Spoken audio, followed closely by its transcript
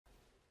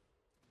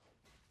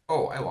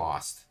I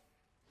lost.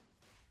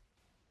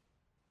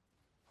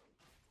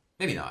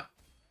 Maybe not.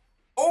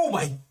 Oh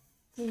my...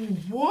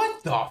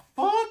 What the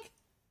fuck?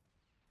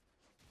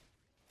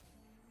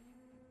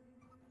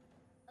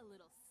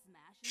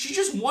 She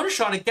just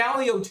one-shot a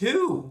Galio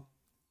too.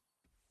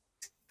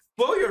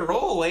 Blow your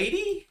roll,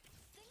 lady.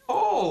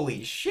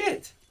 Holy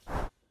shit.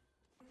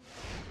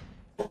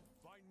 Find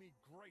me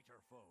greater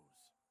foes.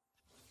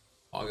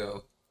 I'll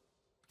go.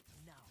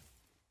 Now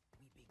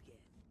we begin.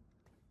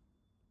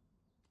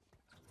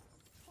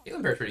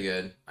 Caitlyn Bear's pretty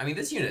good. I mean,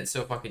 this unit is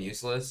so fucking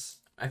useless,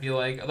 I feel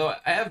like. Although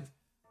I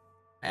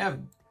have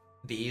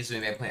these, so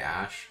maybe I play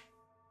Ashe.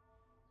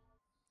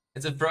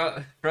 It's a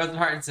Frozen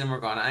Heart and Sin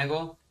Morgana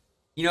angle.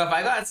 You know, if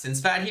I got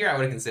Sinspat here, I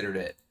would have considered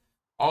it.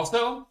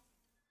 Also,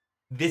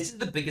 this is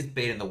the biggest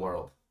bait in the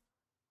world.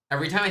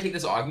 Every time I take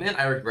this augment,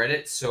 I regret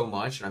it so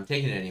much, and I'm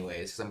taking it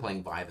anyways, because I'm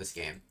playing Vi this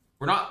game.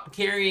 We're not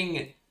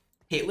carrying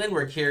Caitlyn,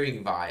 we're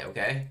carrying Vi,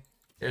 okay?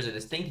 There's a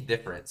distinct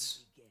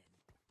difference.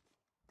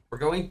 We're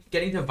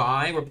getting to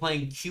Vi, we're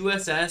playing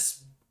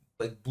QSS,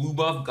 like blue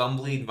buff,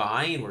 Gumbleed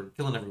Vi, and we're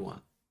killing everyone.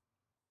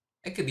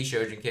 It could be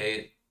Shojin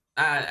Kate.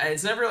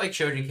 It's never like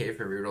Shojin Kate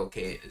for Brutal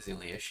Kate is the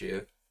only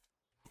issue.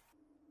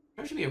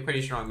 That should be a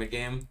pretty strong mid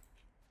game.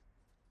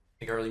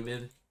 Like early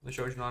mid with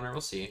Shojin on her.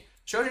 We'll see.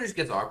 Shojin just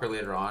gets awkward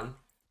later on.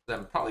 So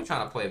I'm probably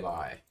trying to play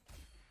Vi.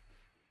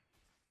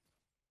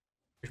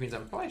 Which means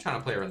I'm probably trying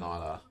to play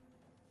Renata.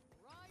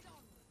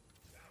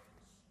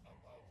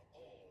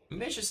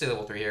 Maybe I should stay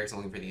level 3 here because I'm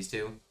looking for these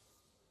two.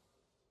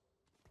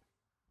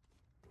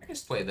 I can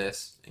just play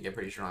this and get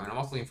pretty strong. And I'm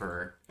also looking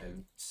for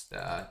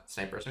a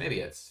sniper, so maybe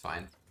it's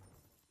fine.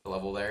 The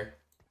level there.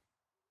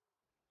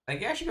 I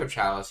think I should go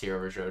Chalice here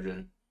over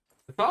Shojin.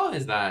 The problem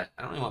is that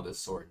I don't really want this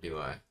sword, do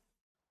I?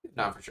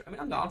 Not for sure. I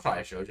mean, I'll try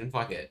Shojin.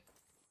 Fuck it.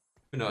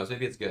 Who knows?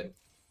 Maybe it's good.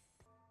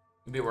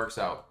 Maybe it works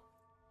out.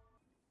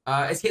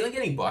 Is Caitlyn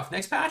getting buffed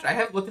next patch? I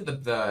haven't looked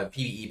at the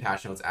PvE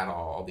patch notes at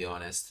all, I'll be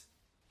honest.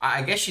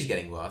 I guess she's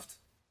getting buffed.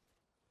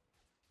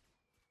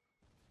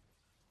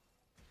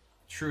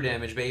 True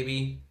damage,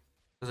 baby.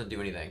 Doesn't do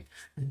anything.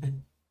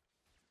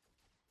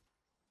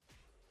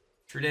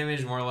 True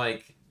damage, more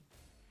like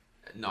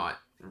not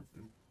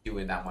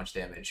doing that much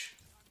damage.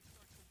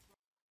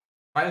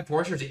 5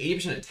 Enforcers,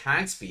 80%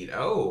 attack speed.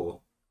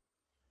 Oh,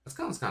 that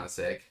sounds kind of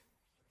sick.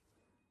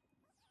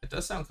 It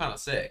does sound kind of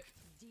sick.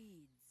 Deeds,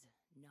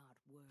 not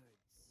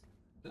words.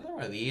 Is another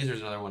one of these, or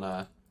is another one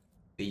of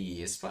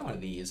these? Probably one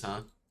of these,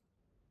 huh?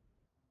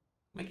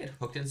 Might get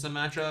hooked in some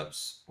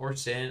matchups or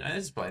Sin.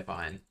 This is probably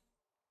fine.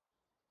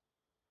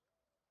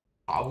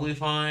 Probably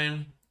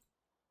fine.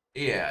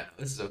 Yeah,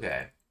 no, this is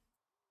okay.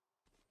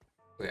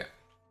 Okay,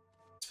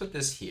 let's put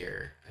this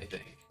here. I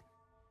think,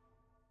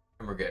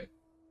 and we're good.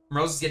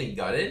 Rose is getting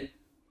gutted.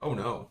 Oh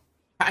no.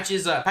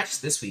 Patches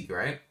this week,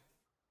 right?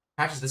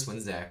 Patches this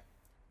Wednesday.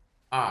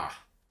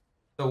 Ah,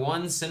 the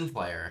one Sin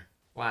player,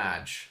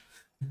 Lodge.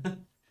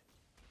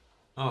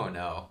 Oh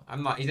no,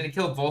 I'm not. He's gonna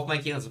kill both my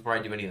Caitlyn's before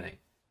I do anything.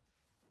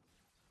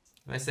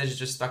 My Sedge is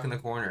just stuck in the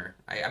corner.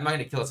 I'm not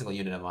gonna kill a single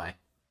unit, am I?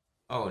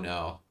 Oh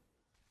no.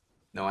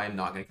 No, I am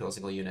not gonna kill a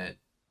single unit.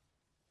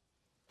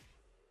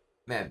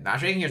 Man,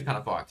 matchmaking here is kind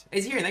of fucked.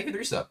 Hey, here, thank you for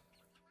the resub.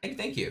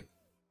 Thank you.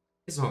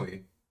 It's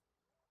homie.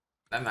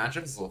 That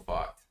matchup is a little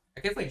fucked.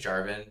 I could play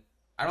Jarvan.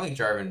 I don't think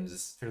Jarvan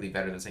is clearly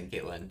better than saying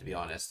Caitlyn, to be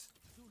honest.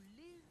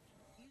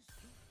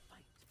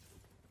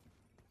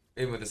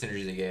 Even with the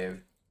synergies they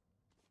gave.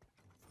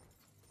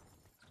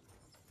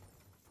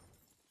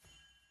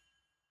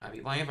 I'd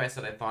be lying if I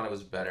said I thought it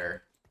was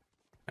better.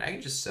 I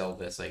can just sell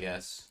this, I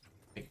guess.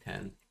 Make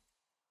 10.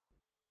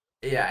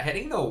 Yeah,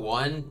 hitting the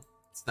one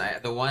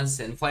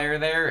Sin player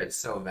there is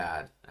so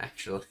bad,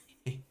 actually.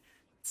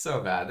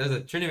 So bad. There's a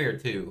Trinivere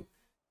too.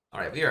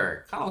 Alright, we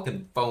are kind of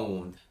looking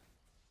boned.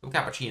 No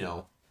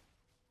cappuccino.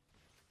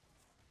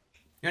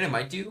 You know what I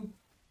might do?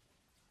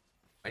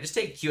 I just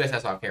take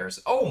QSS off Harris.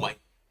 Oh my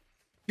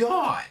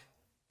god!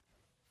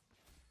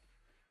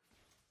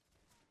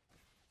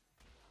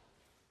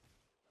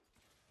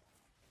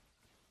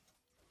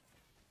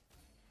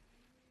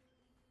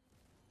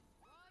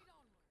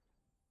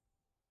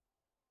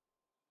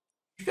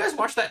 Did you guys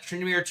watch that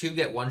Trinivere 2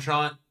 get one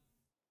shot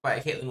by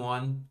a Caitlyn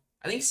 1?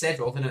 I think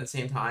Sedge ulted at the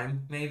same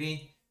time,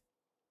 maybe.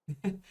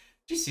 Did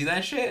you see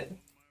that shit?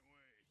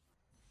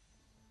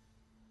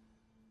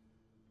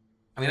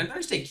 I mean, I'm gonna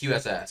just take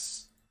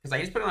QSS because I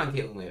can just put it on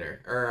Caitlyn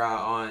later, or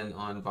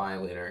on Vi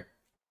later.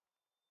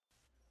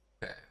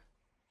 Okay.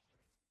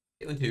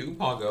 Caitlyn 2,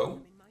 Poggo.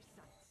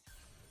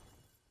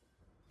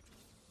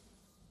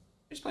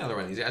 Just play another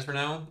one of these guys for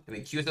now. I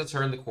mean, QSS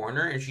her in the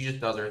corner, and she just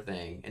does her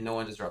thing, and no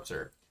one disrupts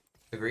her.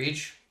 Agreed?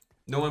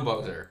 No one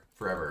bugs her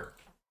forever.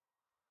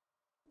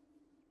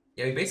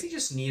 Yeah, we basically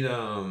just need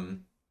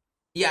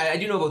yeah, I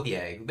do know about the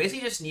egg. We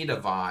basically just need a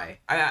Vi.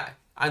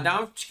 I'm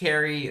down to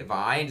carry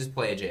Vi and just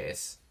play a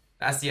Jace.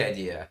 That's the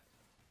idea.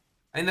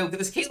 I mean,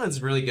 this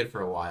Caitlyn's really good for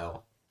a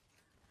while.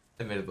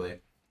 Admittedly.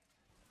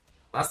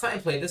 Last time I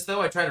played this,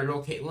 though, I tried to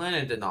roll Caitlyn and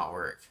it did not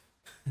work.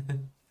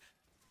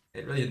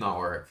 It really did not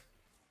work.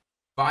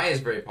 Vi is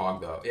very pog,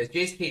 though. It's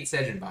Jace, Kate,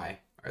 Sedge, and Vi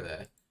are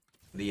the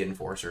The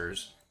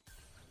Enforcers.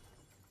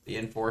 The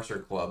Enforcer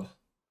Club.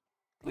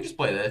 Let me just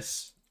play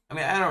this. I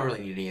mean, I don't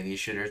really need any of these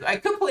shitters. I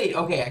could play...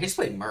 Okay, I can just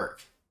play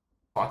Merc.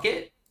 Fuck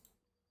it.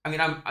 I mean,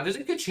 there's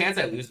a good chance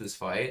I lose this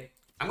fight.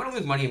 I'm gonna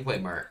lose money and play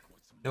Merc.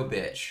 No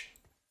bitch.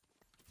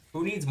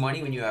 Who needs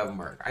money when you have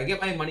Merc? I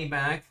get my money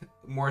back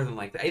more than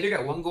like that. I either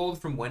get 1 gold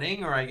from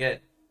winning or I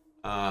get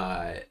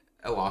a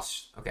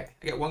loss. Okay,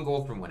 I get 1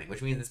 gold from winning,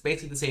 which means it's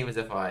basically the same as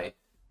if I,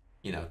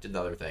 you know, did the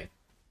other thing.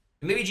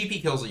 And maybe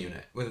GP kills a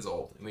unit with his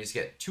ult, and we just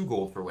get 2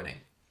 gold for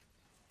winning.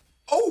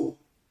 Oh!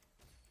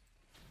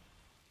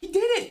 He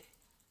did it!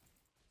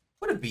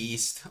 What a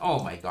beast.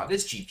 Oh my god,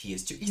 this GP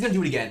is too... He's gonna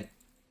do it again.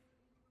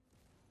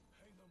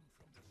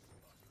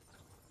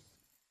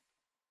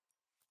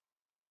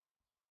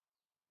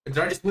 Did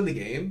I just win the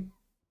game?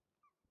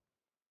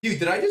 Dude,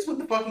 did I just win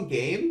the fucking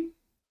game?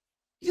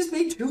 He just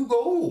made 2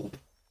 gold.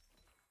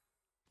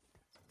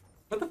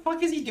 What the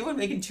fuck is he doing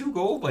making 2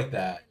 gold like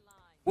that?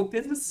 What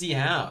business does he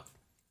have?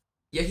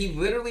 Yeah, he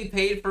literally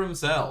paid for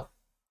himself.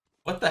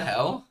 What the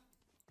hell?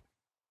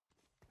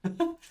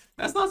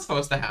 That's not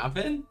supposed to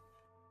happen.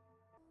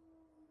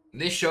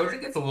 This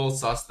Shojin gets a little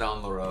sus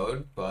down the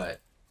road,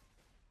 but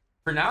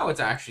for now it's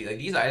actually, like,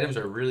 these items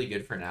are really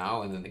good for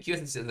now, and then the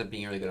QSS ends up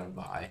being really good on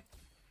buy.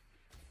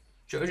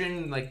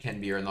 Shojin, like, can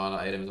be or not an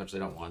item as much as I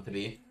don't want it to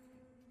be.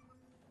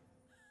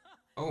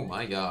 Oh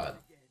my god.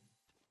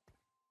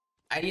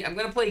 I'm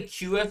gonna play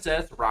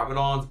QSS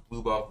Rabadon's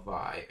blue buff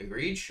Vi.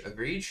 Agreed?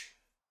 Agreed?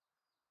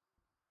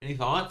 Any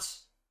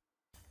thoughts?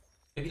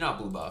 Maybe not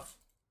blue buff.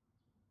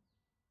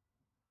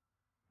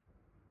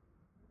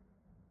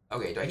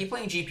 Okay, do I keep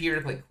playing GP or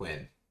to play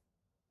Quinn?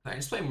 Can I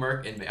just play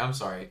Merc and... I'm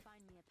sorry.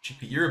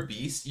 GP, you're a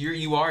beast.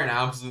 You are an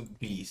absolute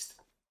beast.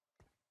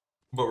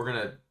 But we're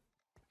gonna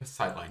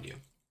sideline you.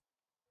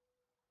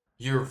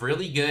 You're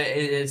really good.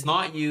 It's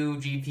not you,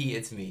 GP,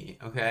 it's me,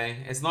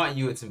 okay? It's not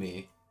you, it's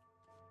me.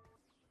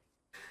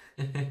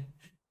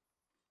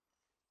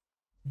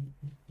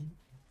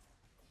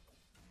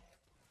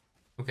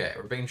 Okay,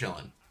 we're being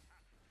chillin'.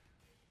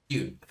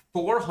 Dude,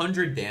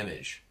 400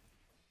 damage.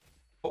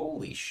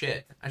 Holy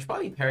shit. I should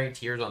probably be pairing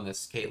tears on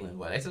this Caitlyn,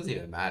 but it doesn't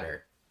even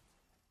matter.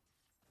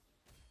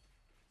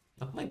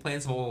 I'm like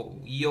playing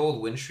some ye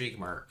old win streak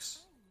Mercs.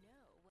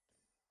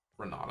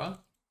 Renata?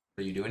 What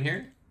are you doing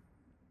here?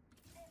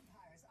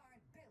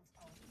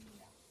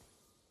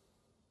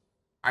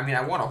 I mean,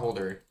 I want to hold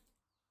her.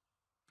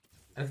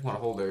 I just want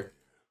to hold her.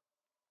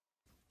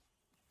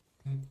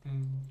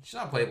 She's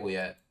not playable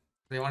yet.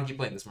 They want to keep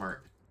playing this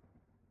Merc.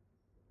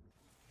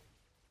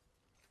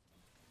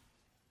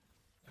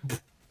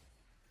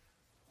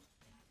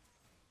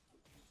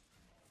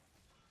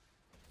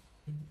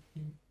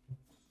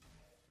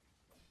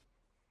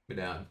 Go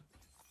down.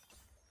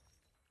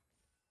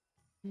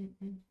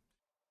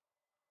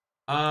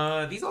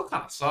 These all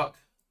kind of suck.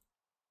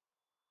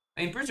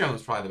 I mean, Bruiser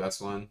was probably the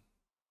best one.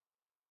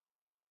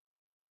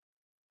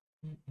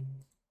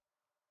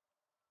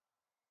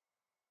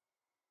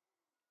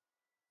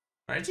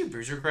 Alright, do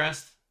Bruiser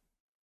Crest.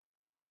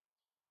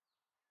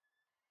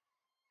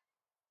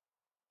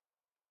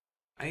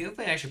 I mean, you'll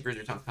play actually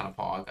Bruiser sounds kind of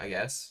pog, I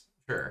guess.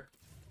 Sure.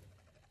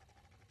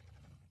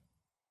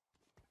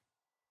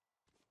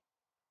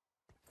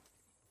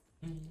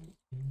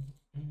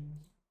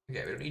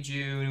 Okay, we don't need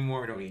you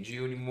anymore. We don't need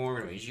you anymore.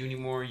 We don't need you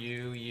anymore.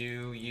 You.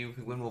 If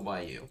we win, we'll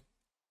buy you.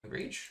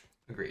 Agreed?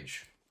 Agreed.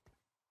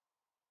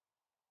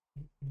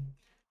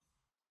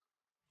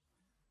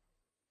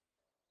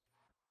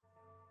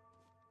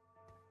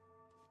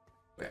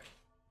 Okay.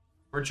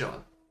 We're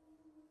chilling.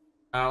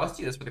 Let's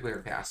do this with a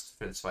quicker cast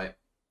for this fight.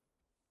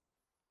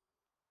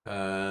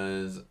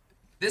 Because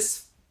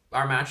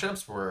our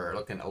matchups were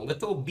looking a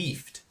little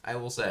beefed, I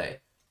will say.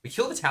 We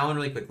killed the Talon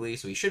really quickly,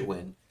 so we should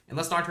win.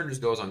 Unless Nocturne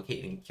just goes on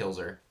Kate and kills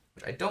her,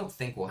 which I don't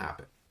think will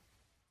happen.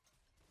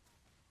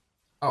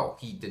 Oh,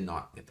 he did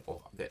not get the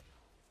ult. Good.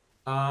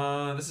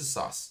 This is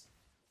sus.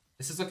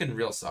 This is looking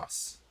real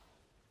sus.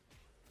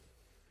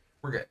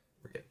 We're good.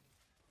 We're good.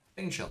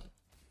 Bing chillin'.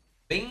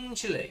 Bing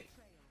chillin'.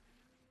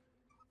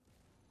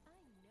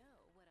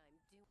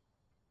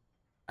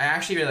 I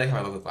actually really like how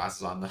I look with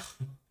glasses on, though.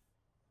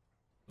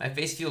 My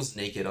face feels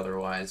naked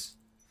otherwise.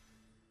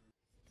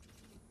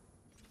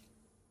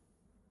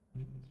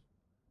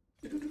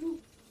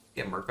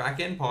 Get Merc back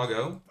in,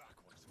 Poggo.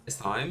 It's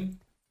time.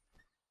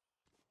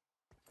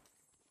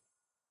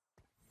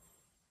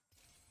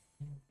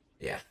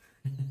 Yeah.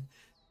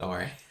 Don't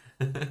worry.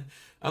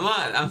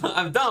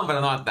 I'm dumb, but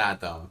I'm not that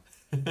dumb.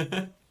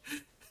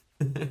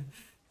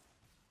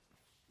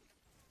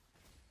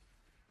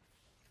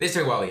 This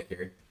took a while to get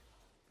here.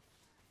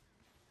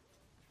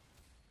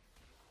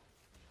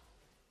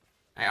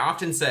 I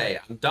often say,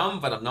 I'm dumb,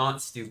 but I'm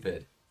not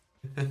stupid.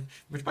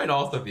 Which might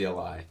also be a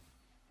lie.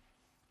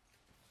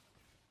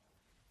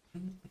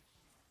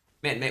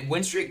 Man,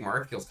 win streak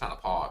Mark feels kind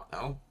of pog,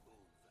 no?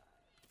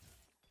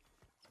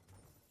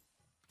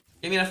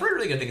 I mean, I've heard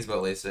really good things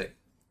about LASIK.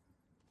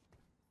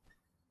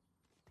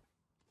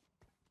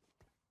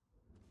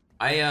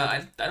 I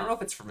don't know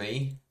if it's for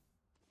me.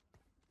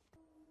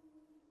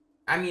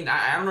 I mean,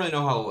 I don't really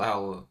know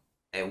how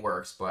it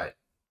works, but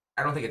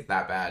I don't think it's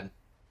that bad.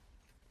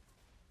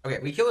 Okay,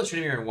 we kill the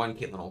Trinity in one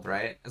Caitlyn ult,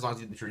 right? As long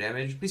as you do the true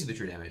damage. Please do the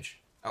true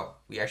damage. Oh,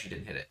 we actually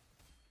didn't hit it.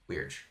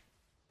 Weird.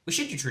 We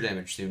should do true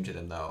damage soon to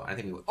them, though. I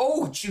think we would.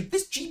 Oh, shoot,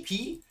 this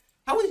GP?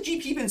 How has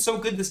GP been so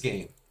good this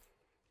game?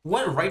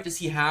 What right does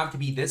he have to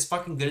be this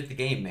fucking good at the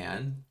game,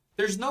 man?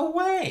 There's no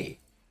way.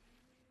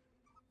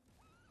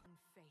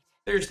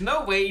 There's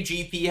no way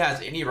GP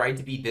has any right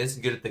to be this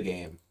good at the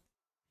game.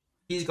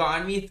 He's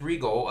gotten me 3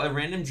 gold. A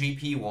random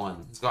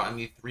GP1 has gotten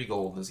me 3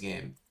 gold in this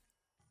game.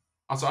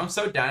 Also, I'm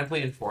so down to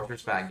play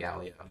Enforcer's Back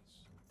Galio.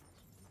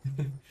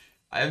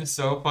 I am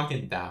so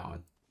fucking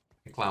down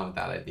to clown with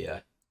that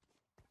idea.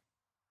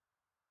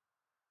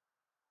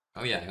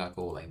 Oh yeah, I got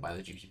gold. I can buy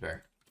the GP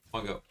pair.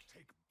 I'll go.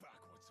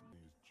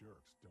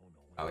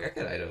 Oh, we got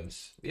good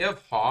items. We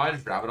have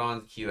Hodge,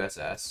 Rabadon,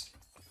 QSS.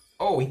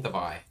 Oh, we hit the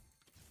Vi.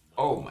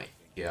 Oh my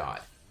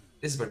god.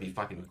 This is going to be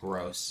fucking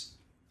gross.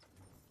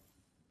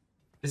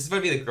 This is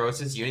going to be the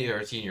grossest unit you've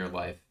ever seen in your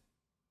life.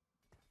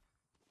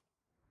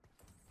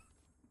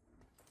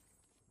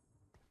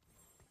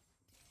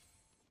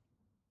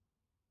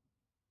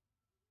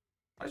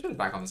 I just put it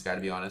back on this guy,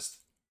 to be honest.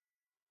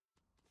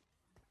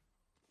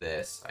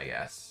 This, I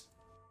guess.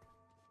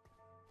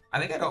 I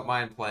think I don't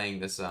mind playing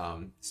this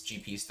this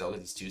GP still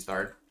because it's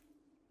 2-starred.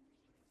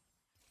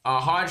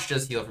 Hodge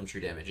does heal from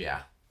true damage,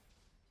 yeah.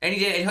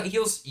 It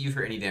heals you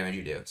for any damage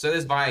you do. So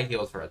this Vi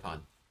heals for a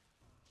ton.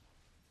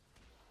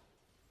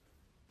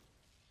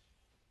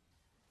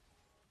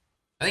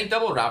 I think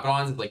double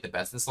Rabadon is like the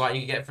best in slot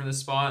you can get from this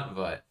spot,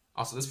 but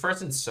also this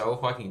person's so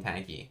fucking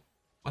tanky.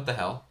 What the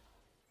hell?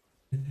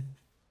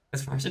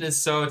 This person is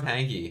so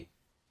tanky.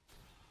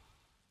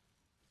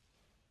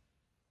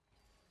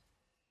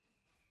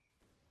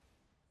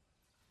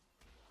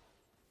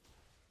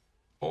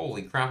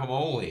 Holy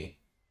crap-a-moly.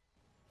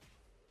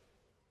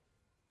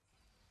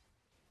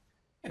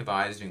 If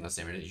I is doing less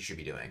damage than you should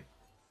be doing.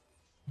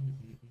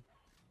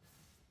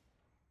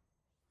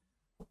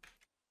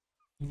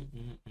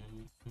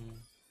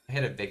 I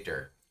hit a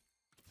Victor.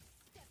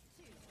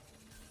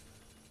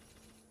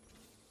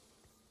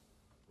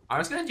 I'm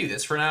just gonna do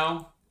this for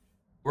now.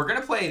 We're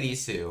gonna play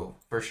these two,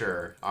 for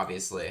sure,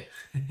 obviously.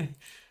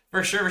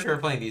 For sure, we're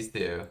playing these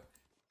two.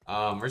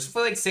 We're just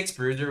gonna play like 6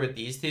 Bruiser with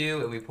these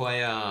two, and we play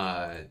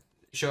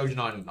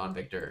Shojin on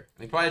Victor.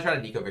 We probably try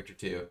to Nico Victor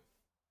too.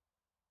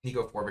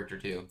 Nico 4 Victor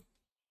too.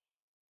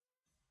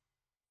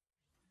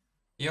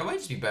 You know, it might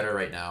just be better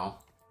right now.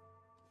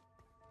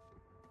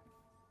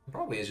 It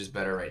probably is just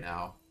better right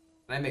now.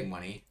 And I make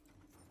money.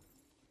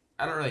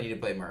 I don't really need to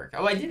play Merc.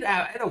 Oh, I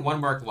had a 1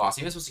 Merc loss.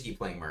 I'm supposed to keep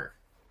playing Merc.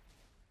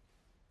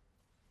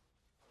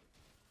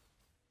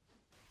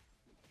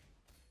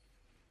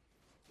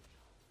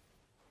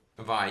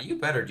 Vi, you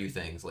better do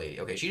things, lady.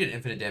 Okay, she did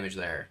infinite damage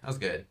there. That was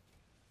good.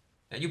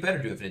 Now you better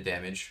do infinite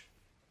damage.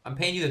 I'm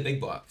paying you the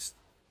big bucks.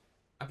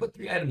 I put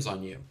 3 items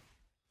on you.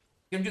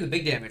 You're gonna do the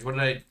big damage. What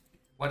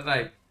did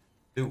I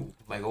do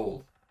with my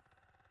gold?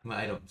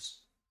 My items.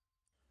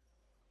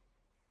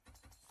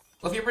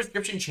 Well, if your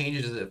prescription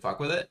changes, does it fuck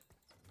with it?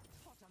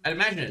 I'd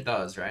imagine it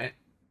does, right?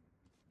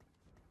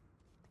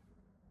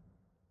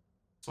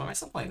 So why am I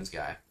still playing this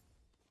guy?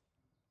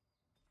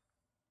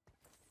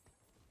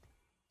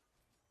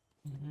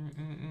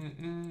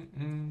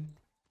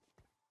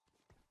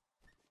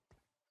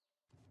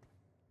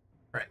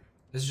 Right.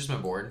 This is just my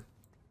board.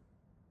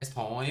 It's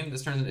volume.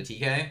 This turns into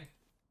TK.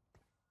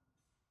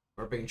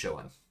 We're bing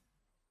chillin'.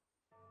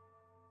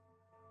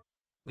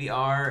 We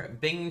are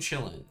bing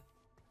chillin'.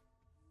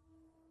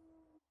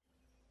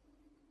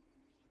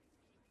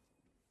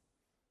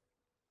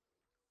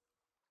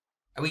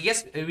 We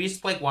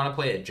just like want to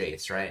play a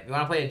Jace, right? We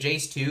want to play a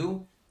Jace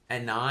 2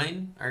 at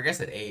 9, or I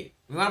guess at 8.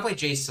 We want to play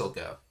Jace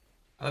Silco.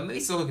 Maybe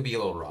Silco could be a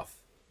little rough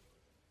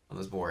on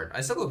this board.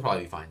 Silco would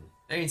probably be fine.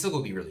 I mean, Silco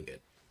would be really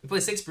good. We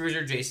play 6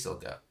 Bruiser, Jace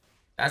Silco.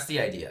 That's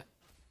the idea.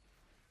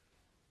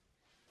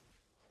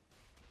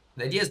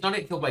 The idea is not to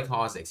get killed by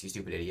Kha'Zix, you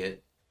stupid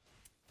idiot.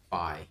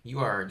 Bye. You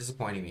are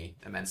disappointing me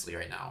immensely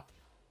right now.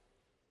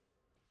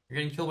 You're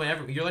getting killed by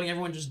everyone. You're letting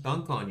everyone just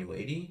dunk on you,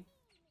 lady.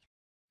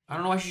 I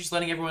don't know why she's just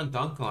letting everyone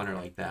dunk on her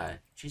like that.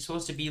 She's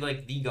supposed to be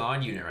like the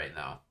god unit right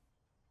now.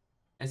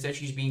 Instead,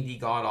 she's being the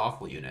god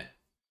awful unit.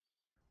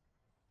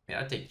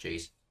 Yeah, I'd take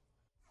Jace.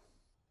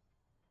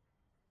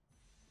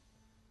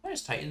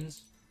 There's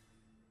Titans.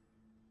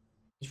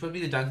 She's supposed to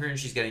be the dunker and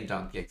she's getting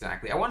dunked. Yeah,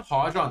 exactly. I want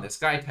Hodge on this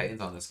guy, Titans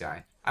on this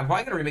guy. I'm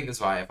probably gonna remake this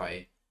Vi if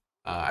I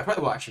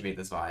probably will actually make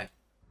this Vi.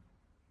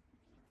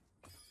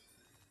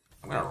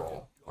 I'm gonna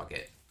roll. Fuck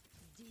it.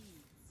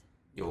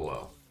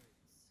 YOLO.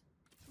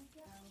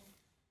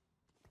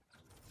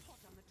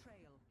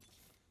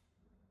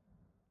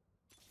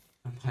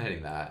 I'm not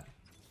hitting that.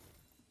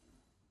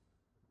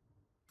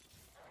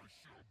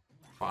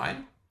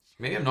 Fine.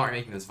 Maybe I'm not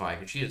remaking this Vi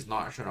because she has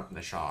not shown up in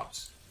the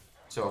shops.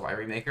 So if I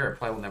remake her, I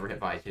probably will never hit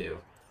Vi 2.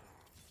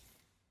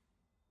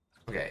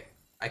 Okay.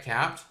 I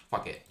capped.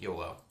 Fuck it.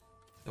 YOLO.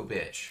 No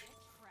bitch.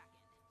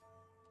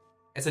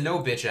 It's a no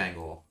bitch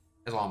angle.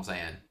 That's all I'm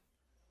saying.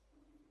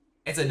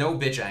 It's a no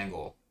bitch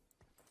angle.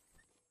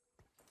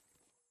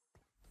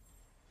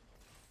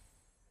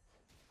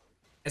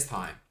 It's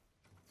time.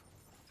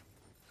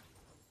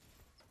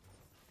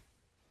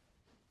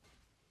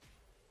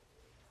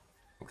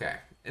 Okay.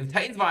 And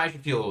Titan's Vi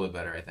should feel a little bit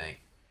better, I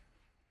think,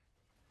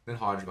 than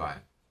Hodge Vi.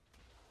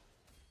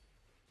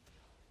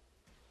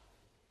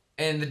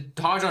 And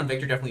the Hodge on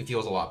Victor definitely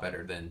feels a lot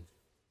better than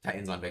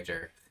Titans on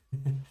Victor.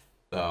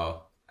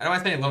 So I don't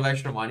mind spending a little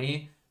extra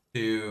money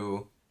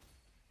to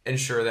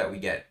ensure that we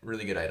get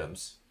really good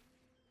items.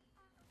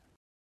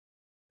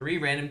 3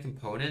 random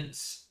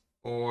components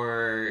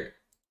or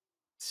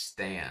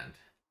stand.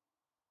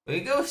 We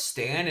could go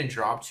stand and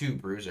drop 2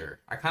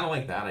 bruiser. I kind of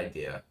like that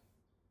idea.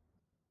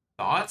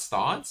 Thoughts?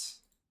 Thoughts?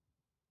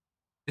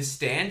 The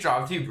stand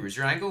drop 2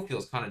 bruiser angle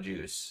feels kind of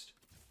juiced.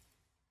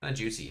 Kind of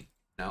juicy.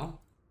 No?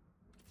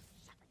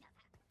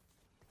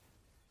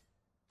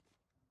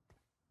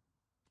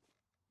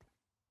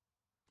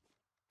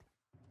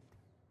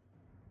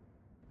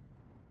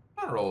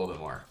 I'm gonna roll a little bit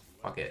more.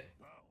 Fuck it.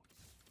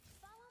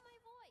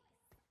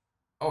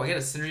 Oh, I get a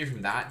synergy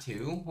from that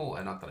too? Oh,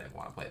 not that I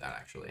want to play that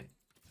actually.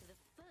 The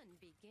fun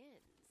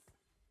begins.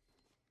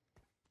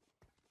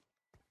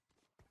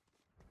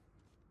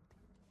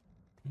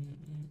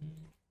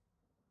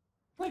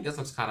 I think this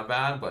looks kind of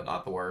bad, but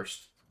not the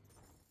worst.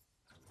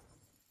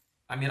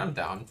 I mean, I'm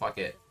down. Fuck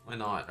it. Why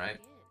not, right?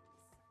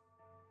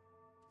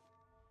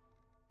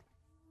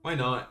 Why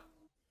not?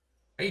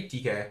 Hey,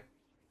 TK.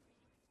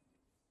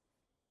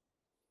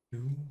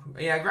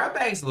 Yeah, grab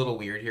bag's a little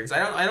weird here because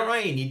I don't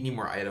really need any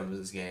more items.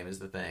 This game is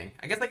the thing.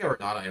 I guess like a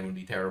Renata item would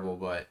be terrible,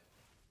 but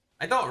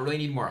I don't really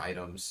need more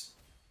items.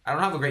 I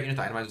don't have a great unit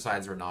to itemize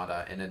besides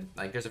Renata, and then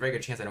like there's a very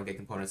good chance I don't get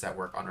components that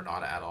work on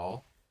Renata at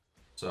all.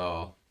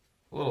 So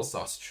a little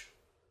sus.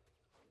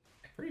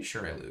 I'm pretty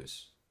sure I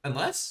lose,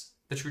 unless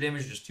the true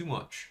damage is just too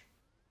much.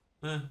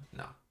 No,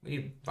 we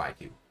need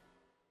Vi2.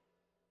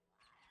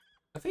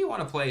 If you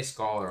want to play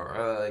Scholar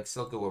or like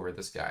still go over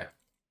this guy.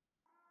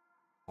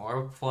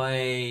 Or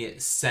play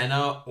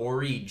Senna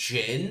Ori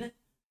Jin?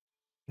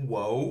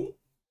 Whoa.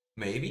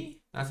 Maybe?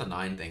 That's a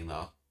 9 thing,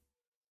 though.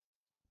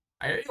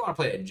 I really want to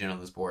play a Jin on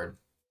this board.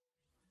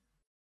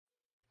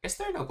 I guess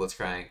there are no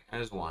Blitzcrank. I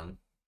just won.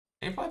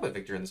 I can probably put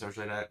Victor in the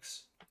social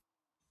decks.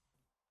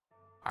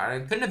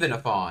 Alright, it couldn't have been a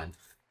Fawn.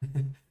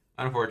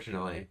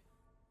 Unfortunately.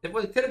 If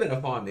it could have been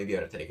a Fawn, maybe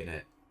I'd have taken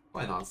it.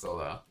 Probably not still,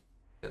 though.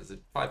 Because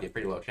it'd probably be a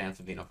pretty low chance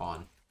of being a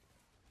Fawn.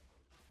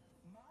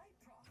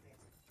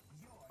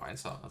 Alright,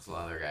 so that's the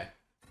other guy.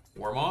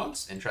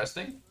 Warmogs,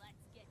 interesting.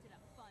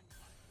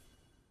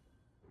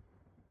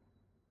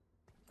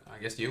 I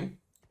guess you. Do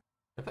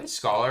I play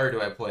Scholar or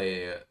do I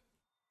play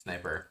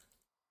Sniper?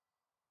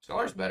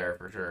 Scholar's better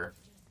for sure.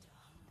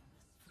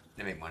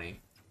 They make money.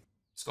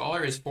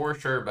 Scholar is for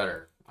sure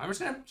better. I'm just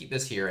gonna keep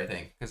this here, I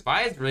think, because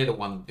Vi is really the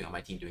one on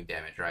my team doing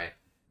damage, right?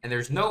 And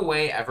there's no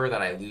way ever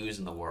that I lose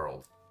in the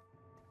world.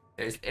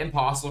 It's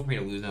impossible for me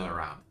to lose another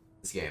round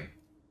this game.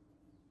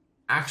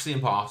 Actually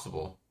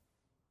impossible.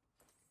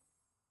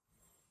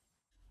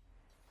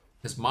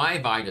 Because my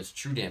Vi does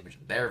true damage,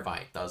 and their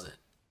Vi doesn't.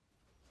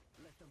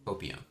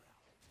 Copium.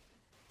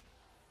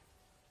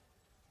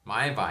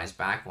 My Vi's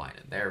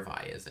backline, and their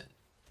Vi isn't.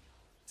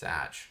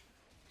 Satch.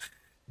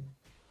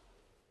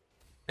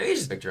 Maybe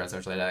it's just Victor on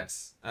Searchlight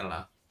X. I don't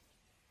know.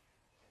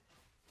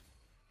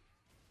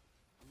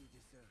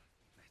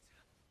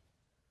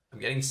 I'm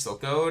getting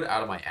Silcoed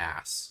out of my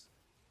ass.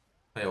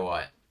 Tell you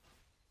what.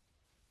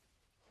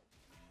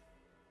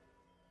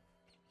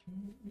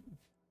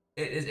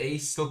 It is a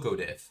Silco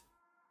diff.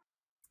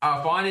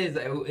 Fawn is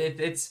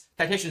it's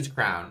Tactician's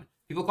Crown.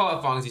 People call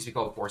it Fawn's used to be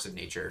called Force of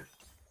Nature.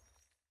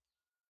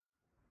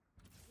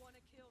 Wanna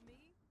kill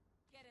me?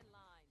 Get in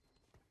line.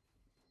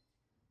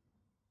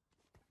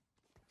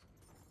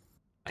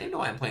 I don't even know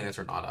why I'm playing this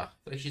Renata. I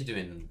feel like she's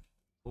doing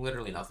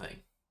literally nothing.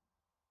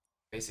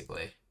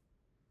 Basically.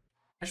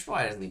 I should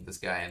probably just leave this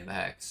guy in the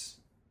Hex.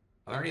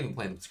 I'm not even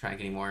playing this crank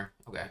anymore.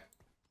 Okay.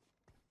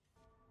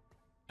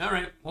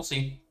 Alright, we'll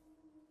see.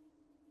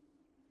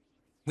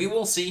 We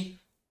will see.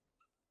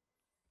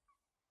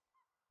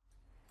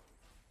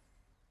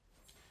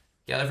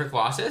 Gather for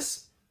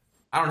Colossus?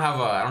 I don't have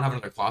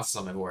another Colossus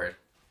on my board.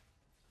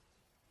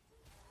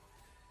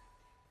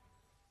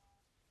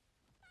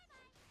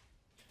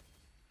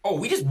 Oh,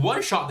 we just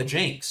one-shot the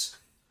Jinx.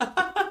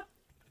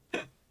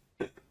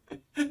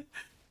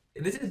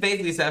 This is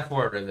basically set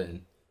for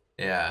Riven.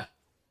 Yeah.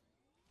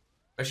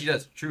 But she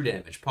does true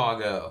damage.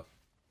 Poggo.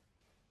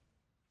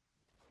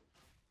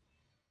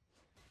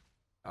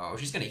 Oh,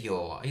 she's gonna heal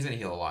a lot. He's gonna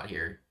heal a lot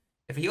here.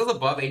 If he heals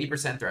above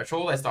 80%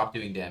 threshold, I stop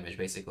doing damage,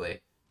 basically.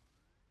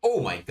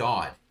 Oh my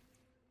god.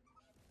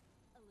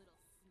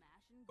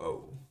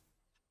 Oh.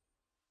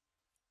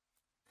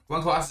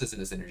 One Colossus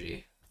isn't a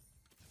synergy.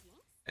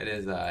 It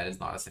is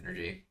not a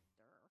synergy.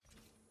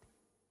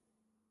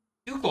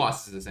 2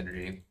 Colossus is a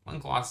synergy. 1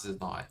 Colossus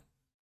is not.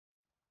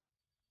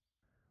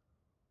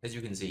 As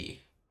you can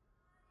see.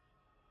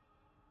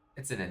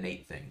 It's an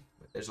innate thing.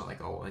 There's not like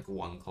a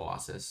one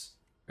Colossus.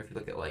 Or if you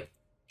look at like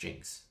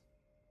Jinx.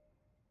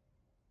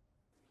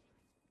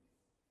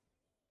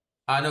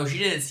 No, she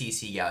didn't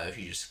CC Galio.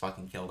 She just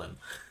fucking killed him.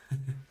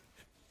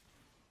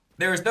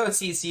 There was no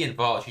CC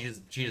involved.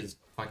 She just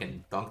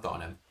fucking dunked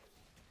on him.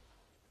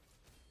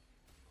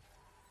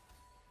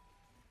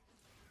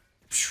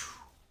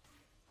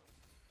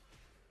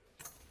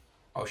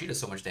 Oh, she does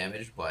so much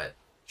damage, but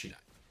she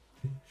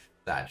died.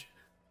 Sad.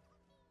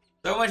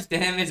 So much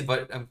damage,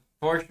 but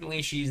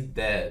unfortunately she's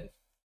dead.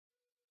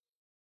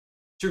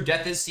 True,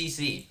 death is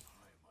CC.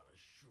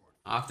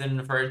 Often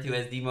referred to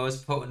as the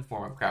most potent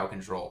form of crowd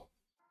control.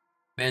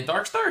 Man,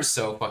 Darkstar is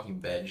so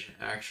fucking veg,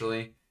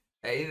 actually.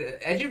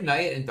 Edge of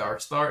Night and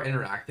Darkstar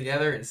interact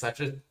together in such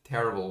a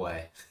terrible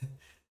way.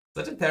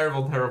 Such a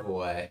terrible, terrible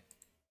way.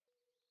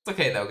 It's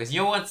okay though, because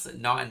you know what's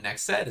not in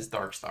next set is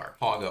Darkstar.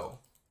 Poggo.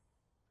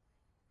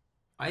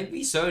 I'd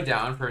be so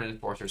down for an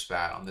Enforcer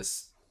Spat on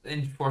this.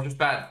 Enforcer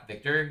Spat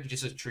Victor, he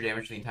just does true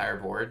damage to the entire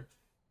board.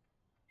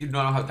 You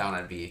don't know how down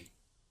I'd be.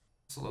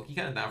 So Loki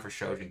kind of down for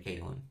Shoj and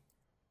Caitlyn.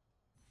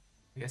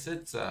 I guess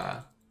it's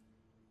the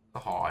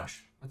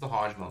Hodge. What's the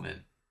Hodge moment?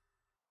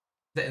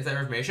 Is that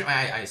information?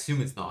 I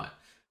assume it's not.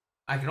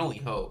 I can only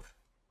hope.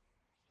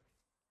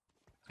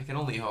 I can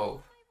only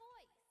hope.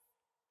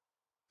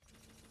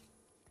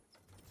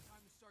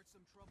 Time to start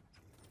some trouble.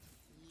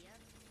 Yep.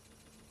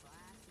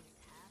 Glass is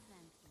half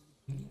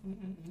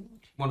empty.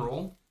 One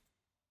roll.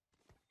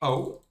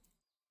 Oh.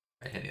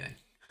 I hit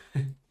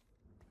anything.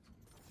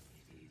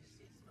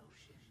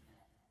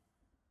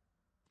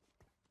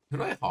 Who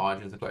do I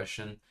Hodge is the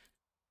question.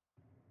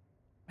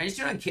 I just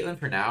do it on Caitlyn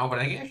for now, but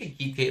I think I should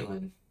keep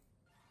Caitlyn.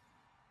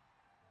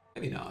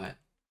 Maybe not.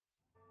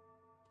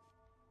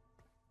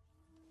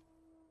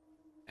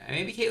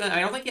 Maybe Caitlyn.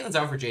 I don't think Caitlyn's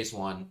out for Jace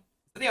 1.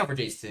 I think out for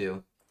Jace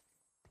 2.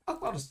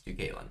 I'll just do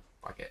Caitlyn.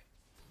 Fuck it.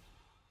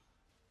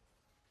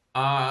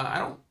 I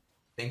don't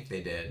think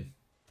they did.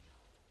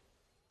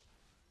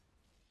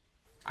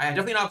 I'm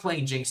definitely not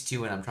playing Jinx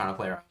 2 when I'm trying to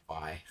play around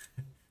Vi.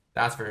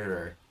 That's for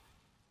sure.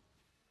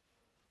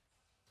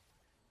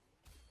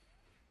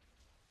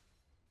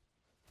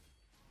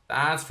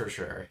 That's for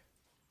sure.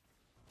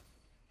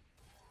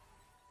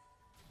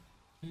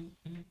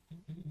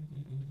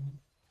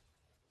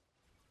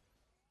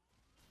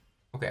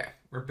 Okay,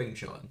 we're bing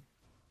chilling.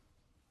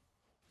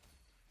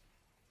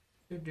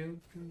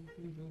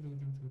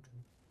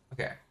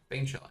 Okay,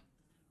 bing chilling.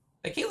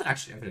 Like Caitlyn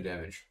actually infinite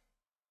damage.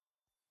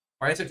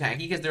 Why are they so tanky?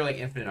 Because they're like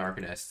infinite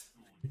Arcanist.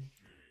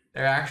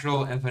 They're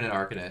actual infinite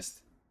Arcanist.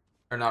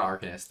 Or not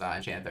Arcanist,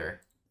 Enchanter.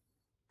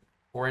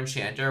 Or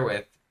Enchanter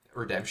with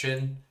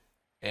Redemption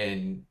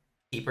and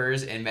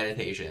Keepers and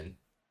Meditation.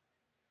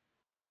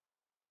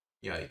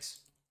 Yikes.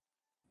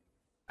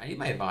 I need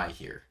my Vi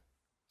here.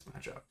 This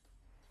matchup.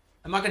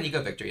 I'm not gonna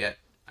Nico Victor yet.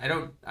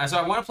 So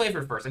I want to play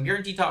for first. I'm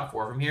guaranteed top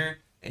 4 from here.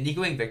 And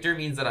Nicoing Victor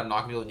means that I'm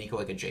not gonna be able to Nico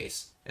like a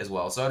Jace as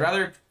well. So I'd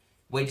rather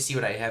wait to see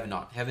what I have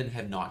not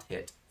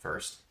hit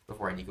first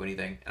before I Nico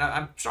anything. And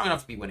I'm strong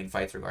enough to be winning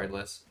fights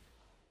regardless.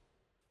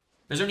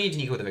 There's no need to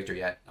Nico the Victor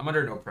yet. I'm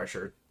under no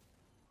pressure.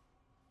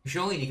 You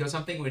should only Nico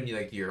something when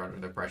you're under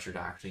the pressure to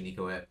actually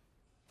Nico it.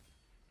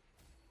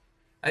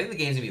 I think the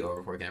game's gonna be over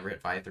before we can ever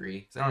hit 5-3.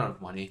 Because I don't have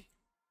enough money.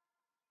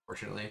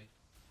 Fortunately.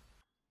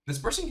 This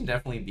person can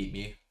definitely beat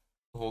me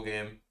the whole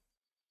game.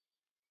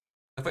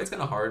 The fight's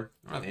kind of hard.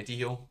 I don't have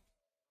anti-heal.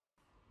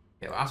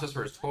 Okay, Last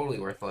Whisper is totally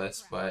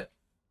worthless, but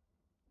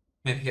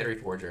maybe get a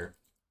Reforger.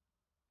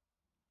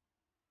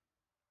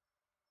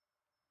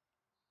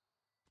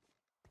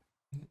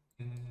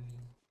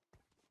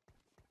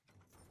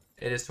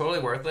 It is totally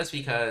worthless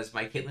because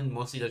my Caitlyn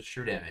mostly does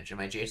true damage, and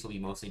my Jace will be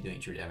mostly doing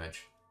true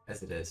damage,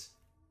 as it is.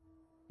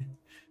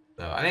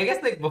 So, I mean, I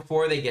guess like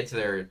before they get to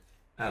their,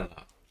 I don't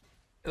know,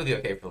 it'll be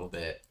okay for a little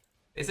bit.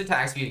 It's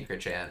attack speed and crit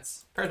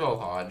chance. Pairs well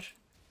with Hodge.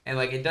 And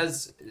like it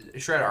does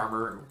shred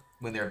armor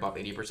when they're above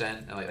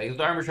 80%. And like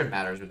the armor shred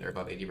matters when they're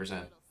above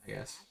 80%, I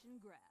guess.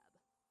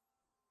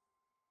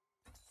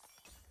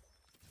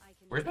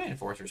 Where's my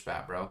Enforcer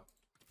Spat, bro?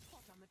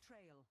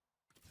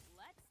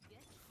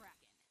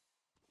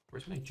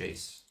 Where's my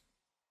Jace?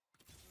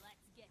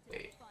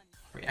 Wait,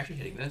 are we actually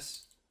hitting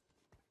this?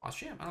 Lost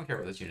Champ? I don't care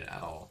about this unit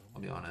at all,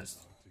 I'll be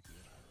honest.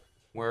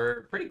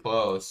 We're pretty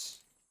close.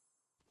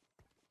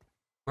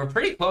 We're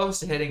pretty close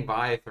to hitting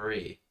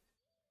VI3.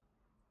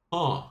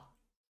 Huh.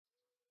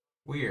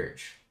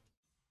 Weird.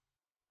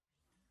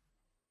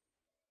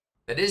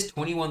 That is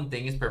 21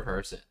 things per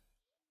person.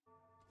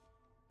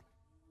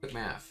 Quick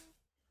math.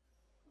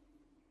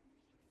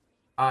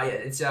 Yeah,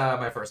 it's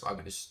my first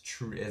augment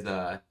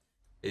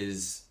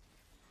is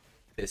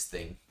this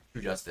thing.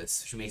 True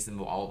Justice. Which makes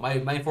them all my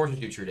enforcers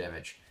do true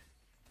damage.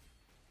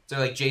 So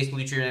like Jace will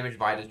do true damage,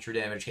 Vi does true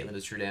damage, Caitlyn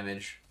does true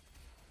damage.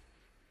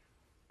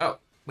 Oh,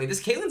 wait,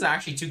 this Caitlyn's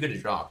actually too good to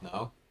drop,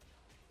 no?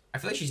 I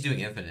feel like she's doing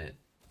infinite.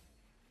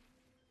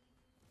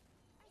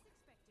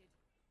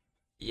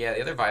 Yeah,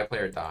 the other Vi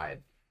player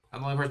died. I'm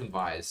the only person with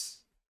Vi's.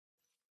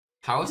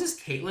 How is this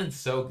Caitlyn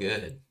so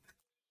good?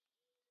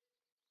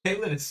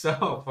 Caitlyn is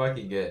so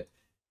fucking good.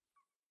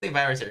 I think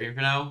Vi are saving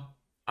for now.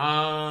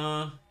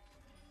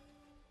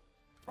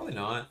 Probably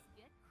not.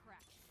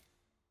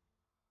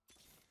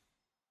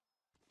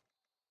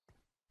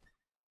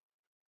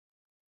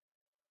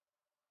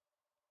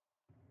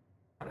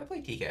 do I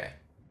play TK?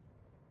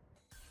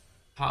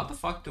 How the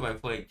fuck do I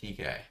play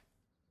TK?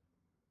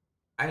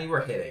 I mean,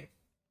 we're hitting.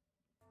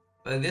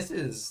 But this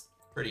is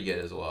pretty good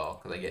as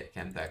well, because I get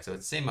Chemtech, so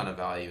it's the same amount of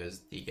value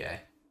as TK.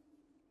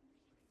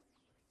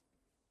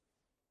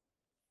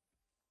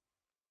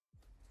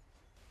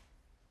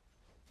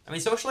 I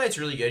mean, Socialite's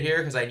really good here,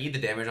 because I need the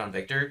damage on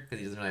Victor, because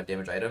he doesn't really have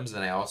damage items,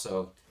 and I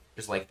also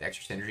just like the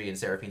extra synergy, and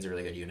Seraphine's a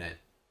really good unit.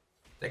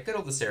 That could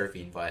hold the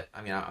Seraphine, but,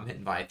 I mean, I'm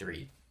hitting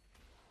VI3.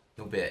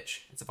 No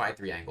bitch. It's a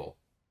VI3 angle.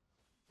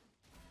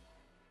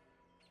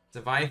 It's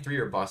a VI3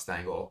 or bust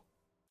angle.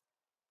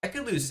 I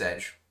could lose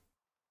Sedge.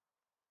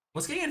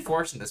 What's getting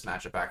enforced in this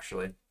matchup,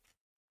 actually? I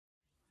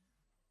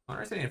wonder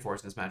what's getting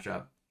enforced in this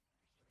matchup.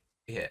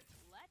 We hit.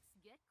 Let's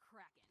get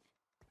cracking.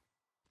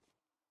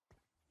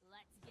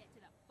 Let's get to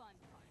the fun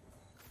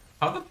part.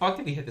 How the fuck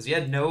did we hit this?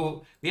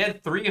 We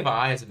had 3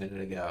 Vi's a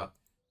minute ago.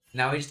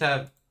 Now we just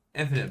have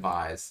infinite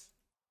Vi's.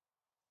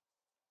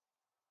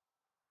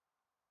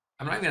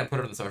 I'm not even gonna put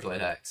it on the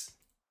Socialite X.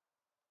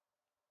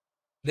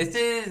 This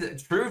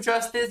is True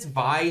Justice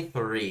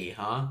VI3,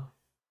 huh?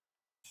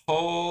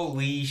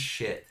 Holy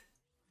shit.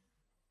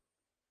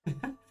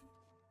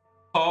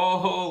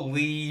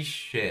 Holy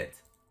shit.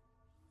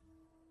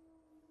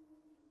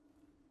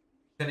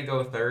 Gonna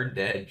go third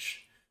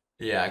Dedge.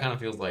 Yeah, it kind of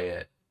feels like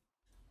it.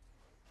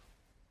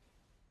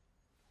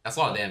 That's a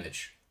lot of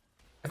damage.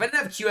 If I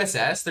didn't have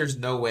QSS, there's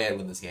no way I'd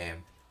win this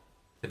game,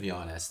 to be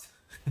honest.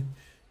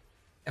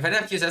 If I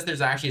didn't have QSS,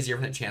 there's actually a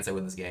 0% chance I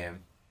win this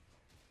game.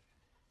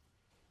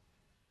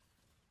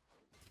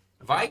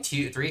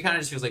 Vi2, 3 kind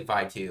of just feels like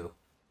Vi2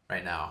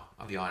 right now,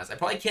 I'll be honest. I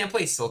probably can't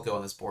play Silco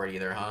on this board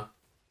either, huh?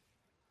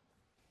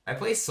 If I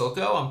play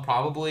Silco, I'm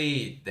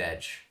probably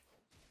Dedge.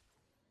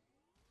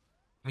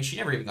 I mean, she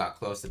never even got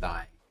close to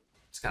dying.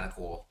 It's kind of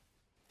cool.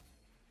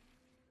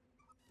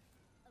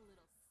 A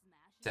little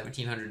smash.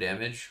 1700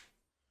 damage.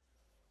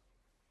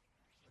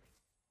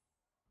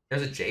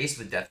 There's a Jace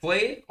with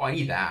Deathblade? Oh, I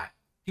need that.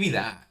 Give me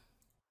that.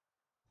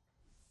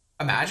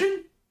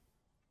 Imagine?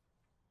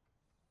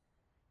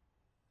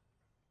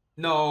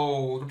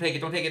 No, don't take it,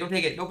 don't take it, don't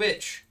take it. No,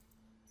 bitch.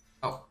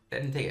 Oh, I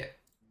didn't take it.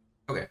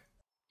 Okay.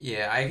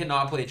 Yeah, I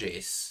cannot play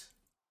Jace.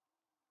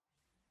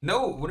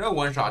 No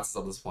one-shots is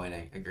so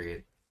disappointing.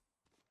 Agreed.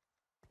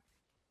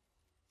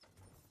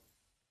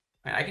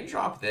 Alright, I can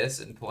drop this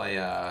and play,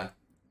 Echo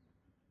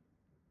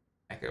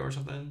or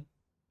something.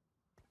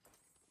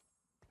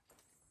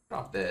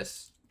 Drop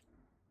this.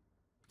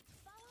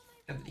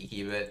 And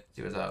keep it.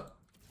 See what's up.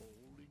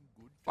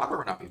 Clockwork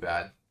would not be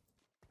bad.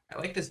 I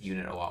like this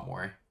unit a lot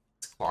more.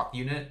 This clock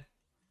unit.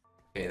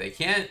 Okay, they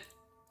can't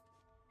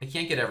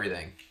get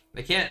everything.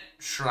 They can't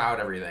shroud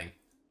everything.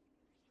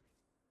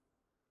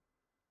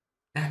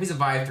 Now he's a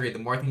Vi3. The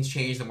more things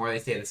change, the more they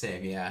stay the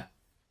same. Yeah.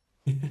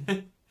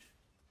 This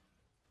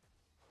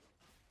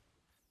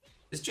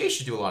Jace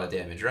should do a lot of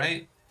damage,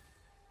 right?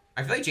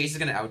 I feel like Jace is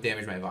gonna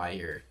outdamage my Vi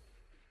here.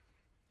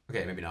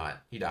 Okay, maybe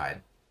not. He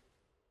died.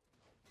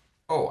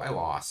 Oh, I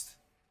lost.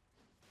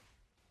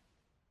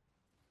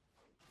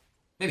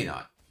 Maybe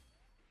not.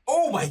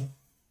 Oh my...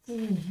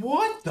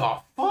 What the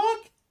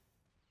fuck?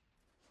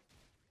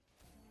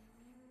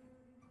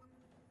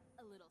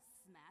 A little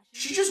smash.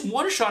 She just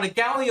one-shot a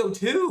Galio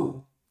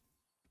too.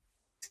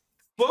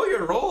 Blow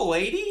your roll,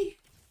 lady.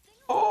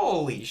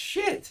 Holy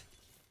shit.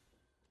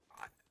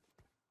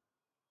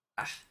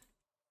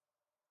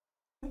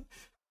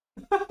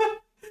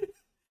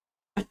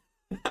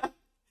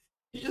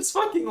 You just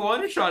fucking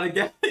one-shot a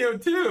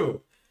Galio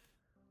too.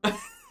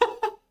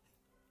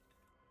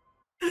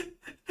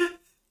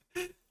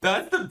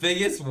 That's the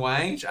biggest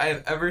wank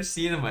I've ever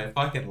seen in my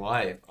fucking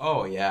life.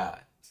 Oh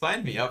yeah.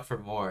 Sign me up for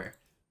more.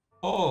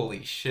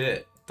 Holy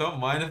shit. Don't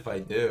mind if I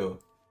do.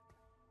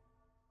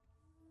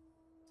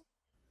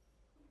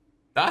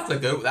 That's a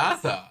good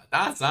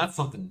that's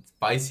something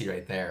spicy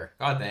right there.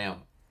 God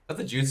damn.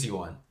 That's a juicy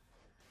one.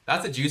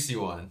 That's a juicy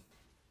one.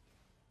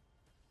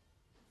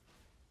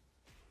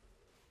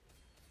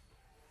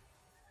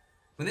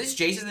 When this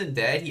Jace isn't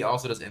dead, he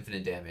also does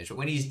infinite damage. But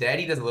when he's dead,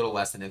 he does a little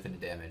less than infinite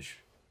damage.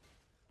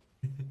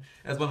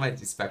 As one might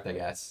expect, I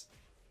guess.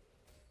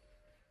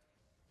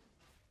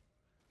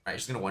 Alright,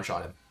 she's gonna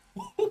one-shot him.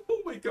 Oh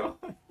my god.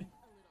 A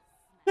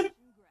little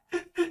smash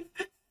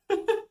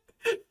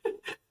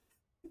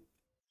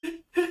and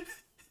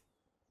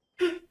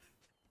grab.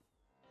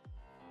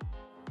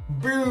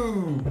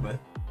 Boom!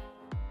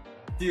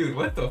 Dude,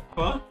 what the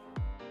fuck?